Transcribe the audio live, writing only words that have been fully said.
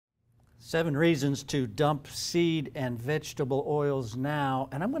7 reasons to dump seed and vegetable oils now.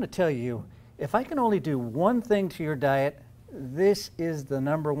 And I'm going to tell you, if I can only do one thing to your diet, this is the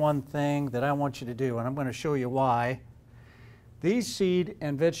 #1 thing that I want you to do, and I'm going to show you why. These seed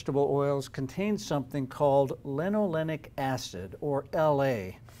and vegetable oils contain something called linolenic acid, or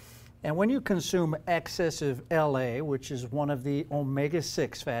LA. And when you consume excessive LA, which is one of the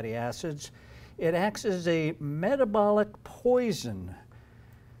omega-6 fatty acids, it acts as a metabolic poison.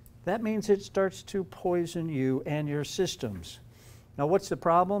 That means it starts to poison you and your systems. Now, what's the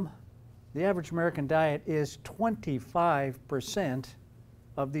problem? The average American diet is 25%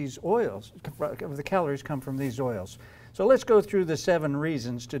 of these oils, of the calories come from these oils. So let's go through the 7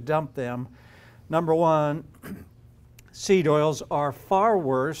 reasons to dump them. #1, seed oils are far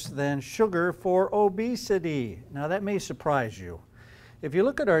worse than sugar for obesity. Now that may surprise you. If you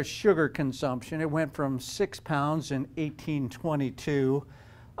look at our sugar consumption, it went from 6 pounds in 1822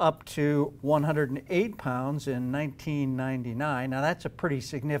 up to 108 pounds in 1999. Now that's a pretty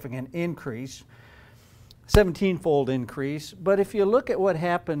significant increase, 17-fold increase. But if you look at what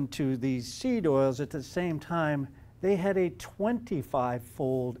happened to these seed oils at the same time, they had a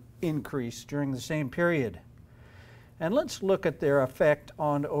 25-fold increase during the same period. And let's look at their effect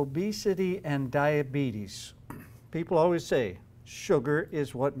on obesity and diabetes. People always say, sugar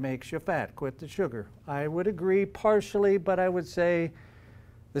is what makes you fat. Quit the sugar. I would agree partially, but I would say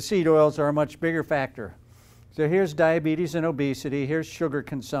the seed oils are a much bigger factor. So here's diabetes and obesity. Here's sugar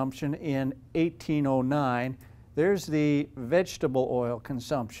consumption in 1809. There's the vegetable oil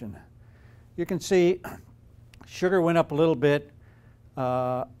consumption. You can see sugar went up a little bit.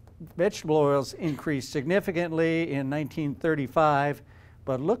 Vegetable oils increased significantly in 1935,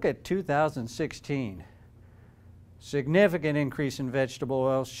 but look at 2016. Significant increase in vegetable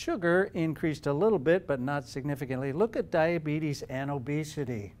oils. Sugar increased a little bit, but not significantly. Look at diabetes and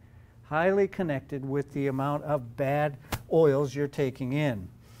obesity. Highly connected with the amount of bad oils you're taking in.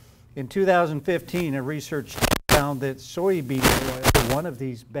 In 2015, a research found that soybean oil, one of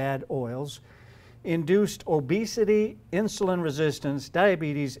these bad oils, induced obesity, insulin resistance,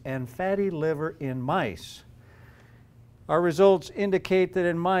 diabetes, and fatty liver in mice. Our results indicate that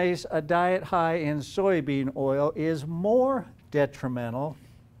in mice, a diet high in soybean oil is more detrimental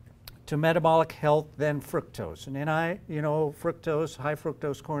to metabolic health than fructose. And fructose, high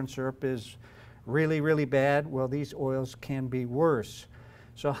fructose corn syrup is really, really bad. Well, these oils can be worse.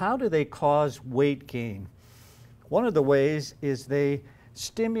 So how do they cause weight gain? One of the ways is they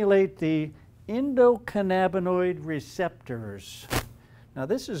stimulate the endocannabinoid receptors. Now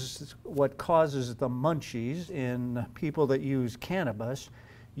this is what causes the munchies in people that use cannabis.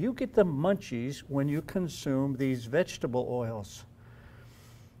 You get the munchies when you consume these vegetable oils.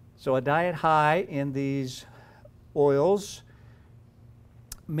 So a diet high in these oils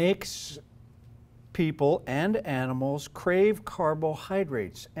makes people and animals crave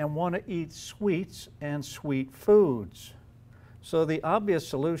carbohydrates and want to eat sweets and sweet foods. So the obvious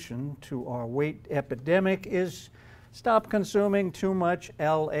solution to our weight epidemic is stop consuming too much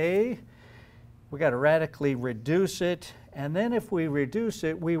LA. We got to radically reduce it. And then if we reduce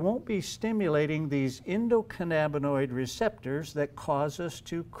it, we won't be stimulating these endocannabinoid receptors that cause us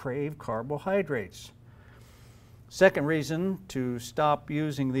to crave carbohydrates. Second reason to stop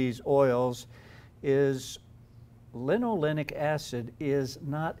using these oils is linolenic acid is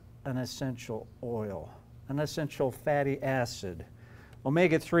not an essential oil, an essential fatty acid.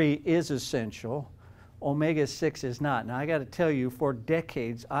 Omega-3 is essential. Omega-6 is not. Now I got to tell you, for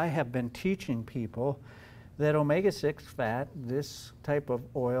decades I have been teaching people that omega-6 fat, this type of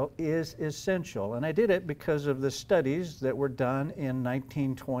oil, is essential. And I did it because of the studies that were done in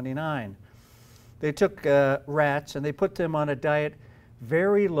 1929. They took rats and they put them on a diet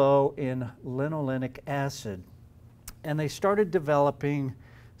very low in linolenic acid. And they started developing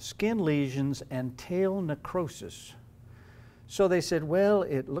skin lesions and tail necrosis. So they said, well,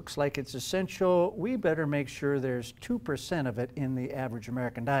 it looks like it's essential. We better make sure there's 2% of it in the average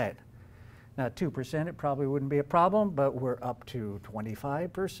American diet. Now, 2%, it probably wouldn't be a problem, but we're up to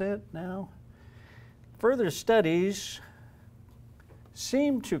 25% now. Further studies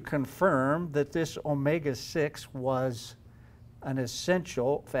seem to confirm that this omega-6 was an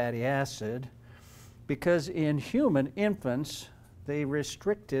essential fatty acid because in human infants, they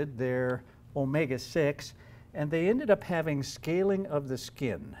restricted their omega-6 and they ended up having scaling of the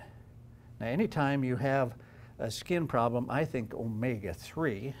skin. Now, anytime you have a skin problem, I think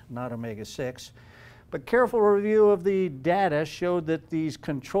omega-3, not omega-6. But careful review of the data showed that these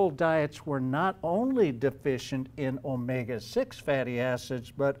controlled diets were not only deficient in omega-6 fatty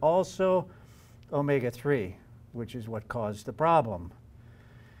acids, but also omega-3, which is what caused the problem.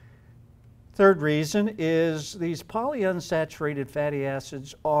 Third reason is these polyunsaturated fatty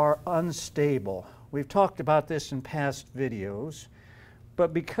acids are unstable. We've talked about this in past videos,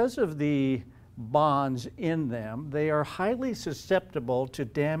 but because of the bonds in them, they are highly susceptible to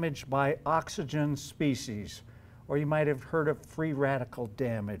damage by oxygen species, or you might have heard of free radical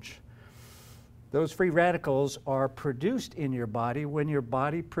damage. Those free radicals are produced in your body when your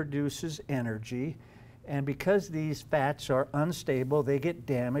body produces energy, and because these fats are unstable, they get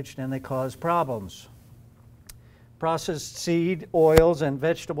damaged and they cause problems. Processed seed oils and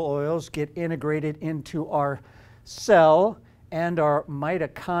vegetable oils get integrated into our cell and our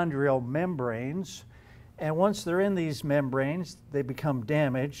mitochondrial membranes, and once they're in these membranes, they become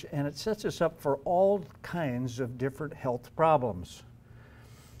damaged, and it sets us up for all kinds of different health problems.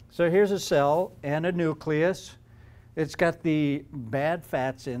 So here's a cell and a nucleus. It's got the bad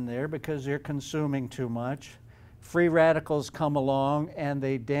fats in there because they're consuming too much. Free radicals come along and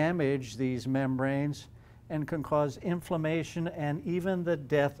they damage these membranes and can cause inflammation and even the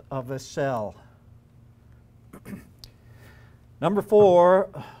death of a cell. Number 4,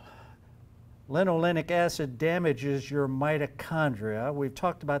 linolenic acid damages your mitochondria. We've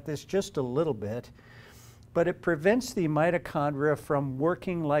talked about this just a little bit, but it prevents the mitochondria from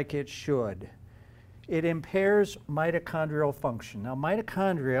working like it should. It impairs mitochondrial function. Now,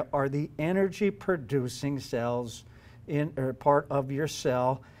 mitochondria are the energy-producing cells part of your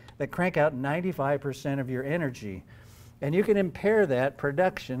cell that crank out 95% of your energy. And you can impair that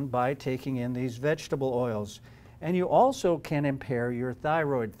production by taking in these vegetable oils. And you also can impair your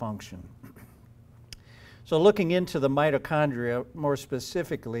thyroid function. So looking into the mitochondria more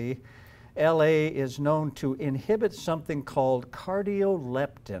specifically, LA is known to inhibit something called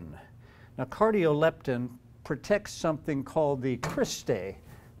cardioleptin. Now, cardioleptin protects something called the cristae,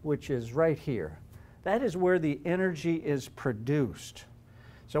 which is right here. That is where the energy is produced.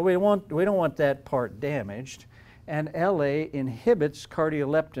 So we don't want that part damaged, and LA inhibits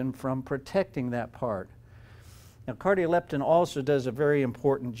cardioleptin from protecting that part. Now, cardioleptin also does a very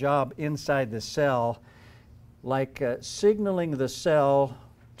important job inside the cell, like signaling the cell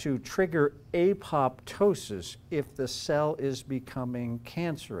to trigger apoptosis if the cell is becoming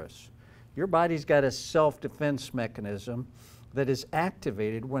cancerous. Your body's got a self-defense mechanism that is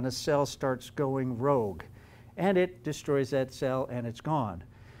activated when a cell starts going rogue, and it destroys that cell and it's gone.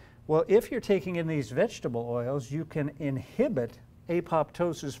 Well, if you're taking in these vegetable oils, you can inhibit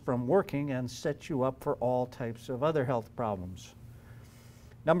apoptosis from working and set you up for all types of other health problems.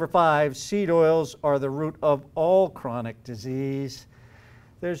 Number 5, seed oils are the root of all chronic disease.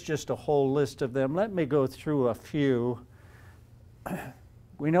 There's just a whole list of them. Let me go through a few.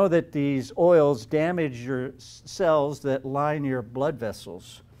 We know that these oils damage your cells that line your blood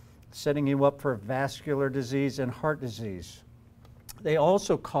vessels, setting you up for vascular disease and heart disease. They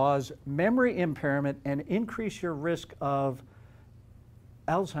also cause memory impairment and increase your risk of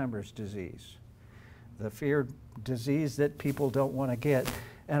Alzheimer's disease, the feared disease that people don't want to get.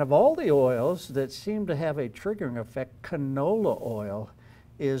 And of all the oils that seem to have a triggering effect, canola oil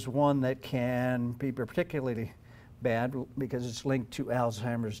is one that can be particularly bad because it's linked to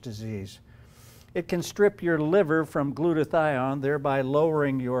Alzheimer's disease. It can strip your liver from glutathione, thereby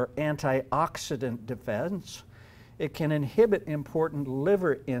lowering your antioxidant defense. It can inhibit important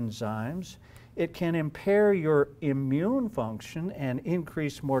liver enzymes. It can impair your immune function and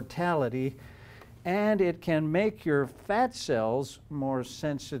increase mortality. And it can make your fat cells more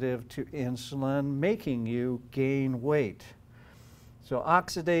sensitive to insulin, making you gain weight. So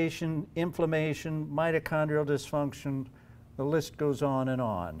oxidation, inflammation, mitochondrial dysfunction, the list goes on and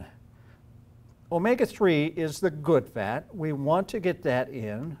on. Omega-3 is the good fat. We want to get that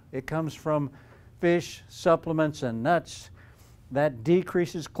in. It comes from fish, supplements, and nuts. That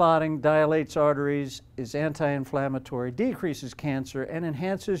decreases clotting, dilates arteries, is anti-inflammatory, decreases cancer, and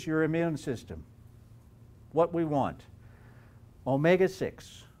enhances your immune system. What we want.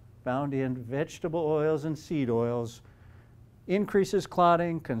 Omega-6, found in vegetable oils and seed oils, increases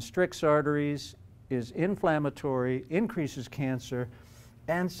clotting, constricts arteries, is inflammatory, increases cancer,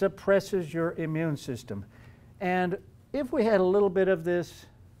 and suppresses your immune system. And if we had a little bit of this,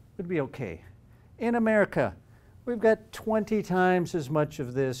 it would be okay. In America, we've got 20 times as much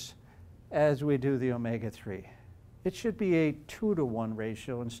of this as we do the omega-3. It should be a 2-to-1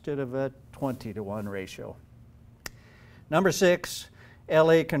 ratio instead of a 20-to-1 ratio. Number 6,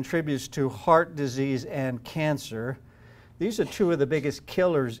 LA contributes to heart disease and cancer. These are two of the biggest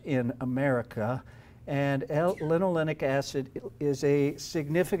killers in America, and linolenic acid is a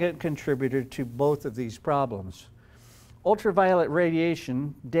significant contributor to both of these problems. Ultraviolet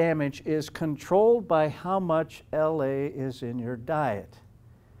radiation damage is controlled by how much LA is in your diet.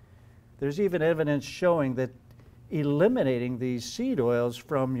 There's even evidence showing that eliminating these seed oils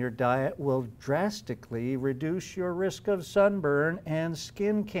from your diet will drastically reduce your risk of sunburn and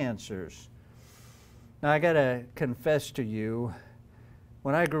skin cancers. Now, I gotta confess to you,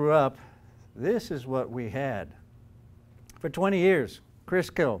 when I grew up, this is what we had. For 20 years,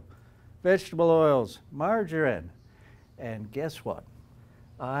 Crisco, vegetable oils, margarine, and guess what?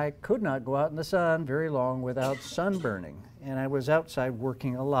 I could not go out in the sun very long without sunburning, and I was outside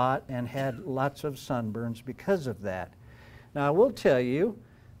working a lot and had lots of sunburns because of that. Now, I will tell you,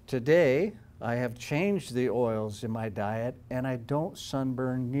 today I have changed the oils in my diet and I don't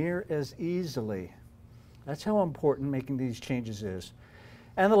sunburn near as easily. That's how important making these changes is.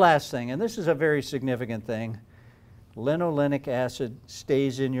 And the last thing, and this is a very significant thing, linolenic acid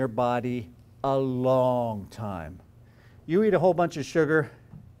stays in your body a long time. You eat a whole bunch of sugar,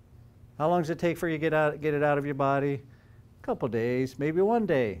 how long does it take for you to get it out of your body? A couple days, maybe one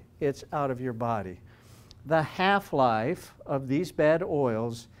day, it's out of your body. The half-life of these bad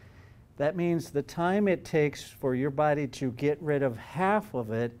oils, that means the time it takes for your body to get rid of half of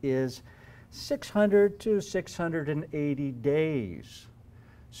it is 600 to 680 days.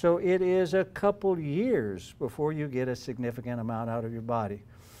 So it is a couple years before you get a significant amount out of your body.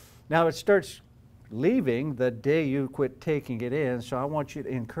 Now it starts leaving the day you quit taking it in, so I want you to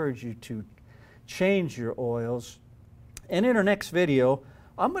encourage you to change your oils. And in our next video,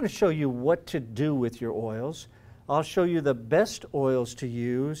 I'm going to show you what to do with your oils. I'll show you the best oils to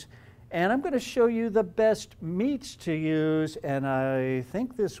use, and I'm going to show you the best meats to use, and I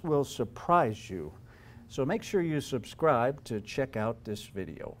think this will surprise you. So make sure you subscribe to check out this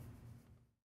video.